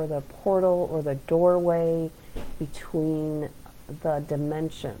block or the portal or the doorway between the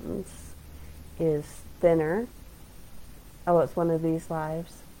dimensions is thinner. Oh, it's one of these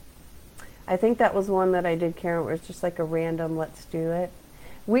lives. I think that was one that I did, Karen, where it's just like a random let's do it.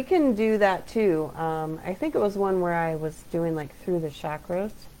 We can do that too. I think it was one where I was doing like through the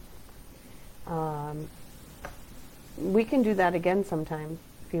chakras. We can do that again sometime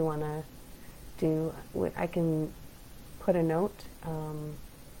if you want to do. I can put a note.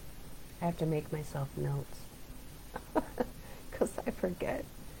 I have to make myself notes because I forget.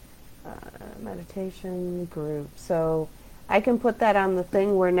 Meditation group. So I can put that on the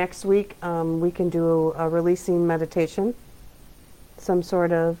thing where next week we can do a releasing meditation, some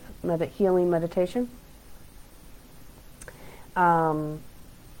sort of healing meditation.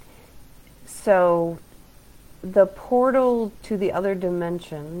 So the portal to the other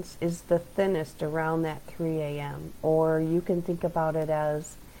dimensions is the thinnest around that 3 a.m. Or you can think about it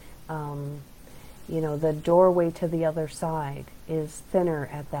as, the doorway to the other side is thinner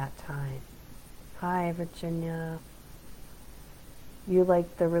at that time. Hi, Virginia. You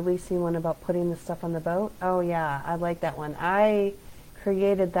like the releasing one about putting the stuff on the boat? Oh, yeah, I like that one. I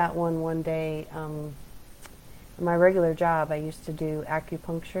created that one day. In my regular job, I used to do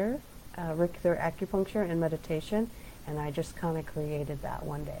acupuncture, regular acupuncture and meditation, and I just kind of created that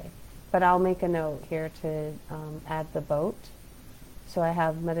one day. But I'll make a note here to add the boat. So I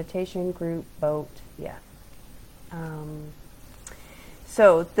have meditation, group, boat, yeah.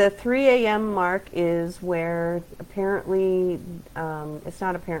 So the 3 a.m. mark is where apparently, it's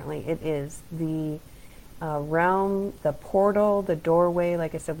not apparently, it is the realm, the portal, the doorway,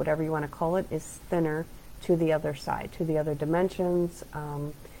 like I said, whatever you want to call it, is thinner to the other side, to the other dimensions,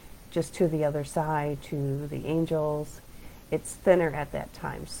 just to the other side, to the angels. It's thinner at that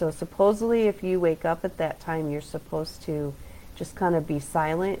time. So supposedly if you wake up at that time, you're supposed to just kind of be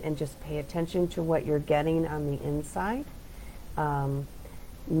silent and just pay attention to what you're getting on the inside.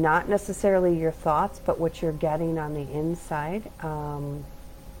 Not necessarily your thoughts, but what you're getting on the inside.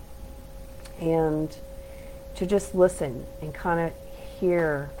 And to just listen and kind of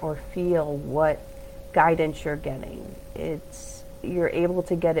hear or feel what guidance you're getting. You're able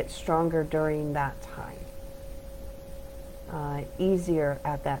to get it stronger during that time. easier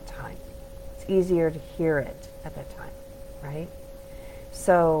at that time. It's easier to hear it at that time, right?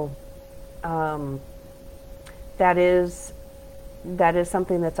 So that is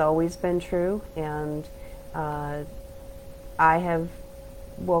something that's always been true, and I have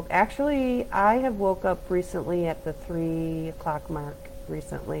woke up recently at the 3 o'clock mark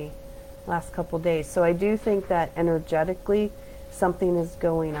recently, last couple days. So I do think that energetically something is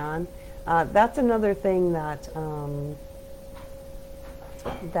going on. That's another thing that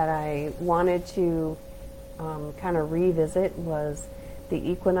that I wanted to kind of revisit, was the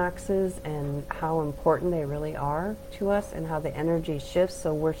equinoxes and how important they really are to us, and how the energy shifts.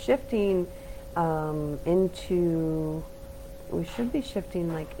 So we're shifting we should be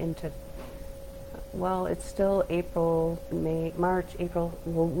shifting like into, well, it's still April, May, March, April.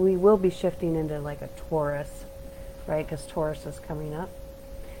 We will be shifting into like a Taurus, right? Because Taurus is coming up,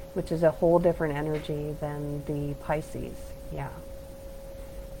 which is a whole different energy than the Pisces. Yeah.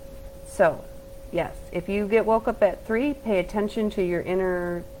 So, yes, if you get woke up at 3, pay attention to your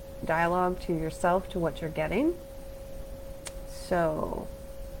inner dialogue, to yourself, to what you're getting. So,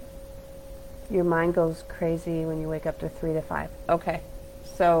 your mind goes crazy when you wake up to 3 to 5. Okay,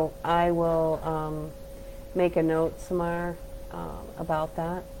 so I will make a note, Samar, about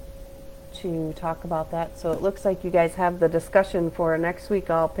that, to talk about that. So it looks like you guys have the discussion for next week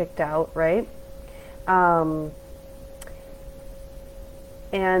all picked out, right?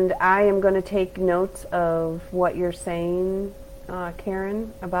 And I am going to take notes of what you're saying,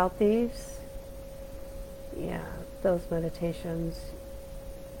 Karen, about these. Yeah, those meditations.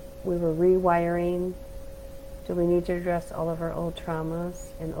 We were rewiring. Do we need to address all of our old traumas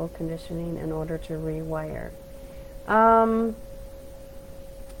and old conditioning in order to rewire?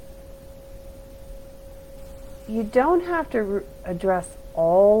 You don't have to address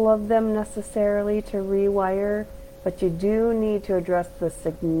all of them necessarily to rewire, but you do need to address the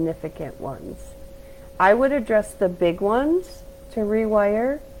significant ones. I would address the big ones to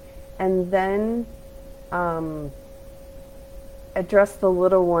rewire, and then address the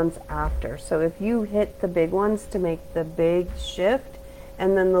little ones after. So if you hit the big ones to make the big shift,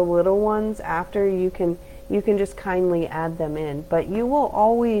 and then the little ones after, you can just kindly add them in. But you will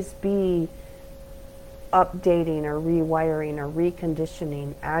always be updating or rewiring or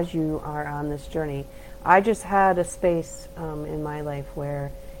reconditioning as you are on this journey. I just had a space in my life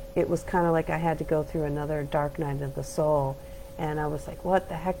where it was kind of like I had to go through another dark night of the soul, and I was like, what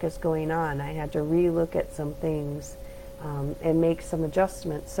the heck is going on? I had to relook at some things and make some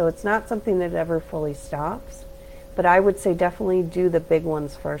adjustments. So it's not something that ever fully stops, but I would say definitely do the big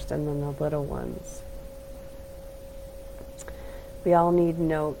ones first and then the little ones. We all need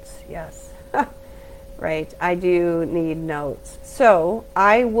notes, yes. Right, I do need notes. So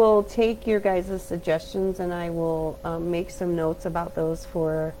I will take your guys' suggestions, and I will make some notes about those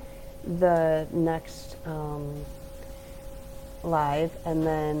for the next live. And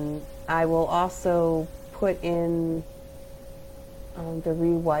then I will also put in the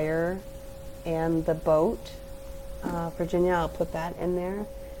rewire and the boat. Virginia, I'll put that in there.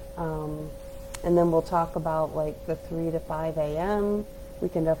 And then we'll talk about like the 3 to 5 a.m. We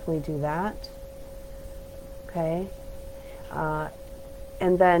can definitely do that. Okay.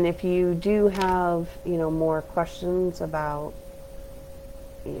 And then if you do have, more questions about,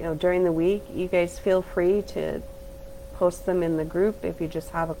 during the week, you guys feel free to post them in the group if you just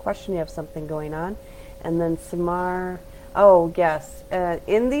have a question, you have something going on. And then Samar, oh yes,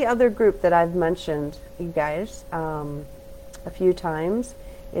 in the other group that I've mentioned, you guys, a few times,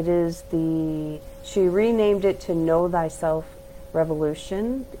 it is she renamed it to Know Thyself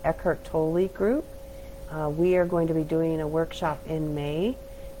Revolution, the Eckhart Tolle group. We are going to be doing a workshop in May,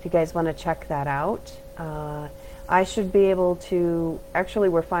 if you guys want to check that out. I should be able to, actually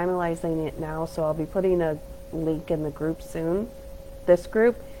we're finalizing it now, so I'll be putting a link in the group soon, this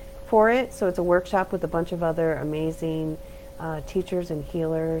group, for it. So it's a workshop with a bunch of other amazing teachers and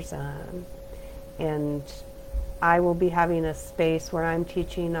healers, and I will be having a space where I'm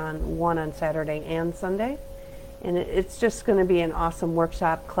teaching on Saturday and Sunday. And it's just going to be an awesome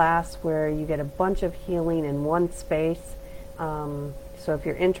workshop class where you get a bunch of healing in one space. So if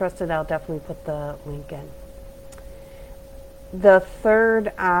you're interested, I'll definitely put the link in. The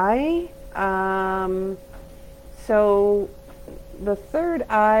third eye. So the third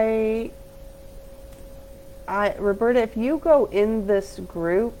eye, Roberta, if you go in this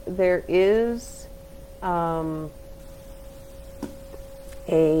group, there is a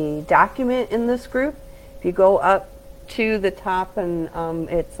document in this group. If you go up to the top and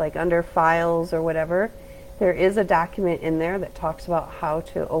it's like under files or whatever, there is a document in there that talks about how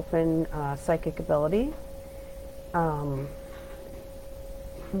to open psychic ability.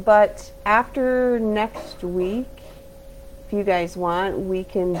 But after next week, if you guys want, we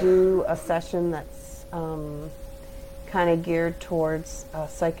can do a session that's kind of geared towards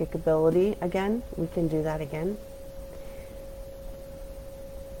psychic ability again. We can do that again.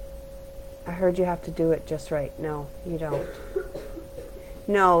 I heard you have to do it just right. No, you don't.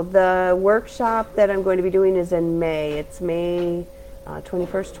 No, the workshop that I'm going to be doing is in May. It's May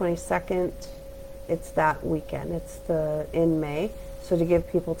 21st, 22nd. It's that weekend. It's in May. So to give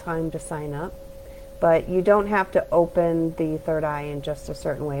people time to sign up. But you don't have to open the third eye in just a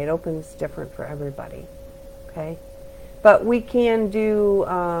certain way. It opens different for everybody. Okay? But we can do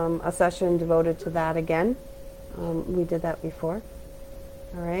a session devoted to that again. We did that before.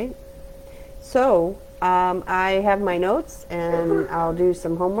 All right? So I have my notes, and I'll do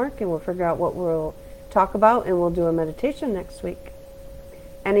some homework, and we'll figure out what we'll talk about, and we'll do a meditation next week.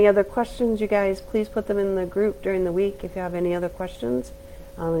 Any other questions, you guys, please put them in the group during the week if you have any other questions.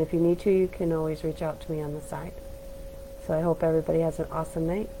 And if you need to, you can always reach out to me on the side. So I hope everybody has an awesome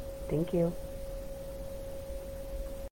night. Thank you.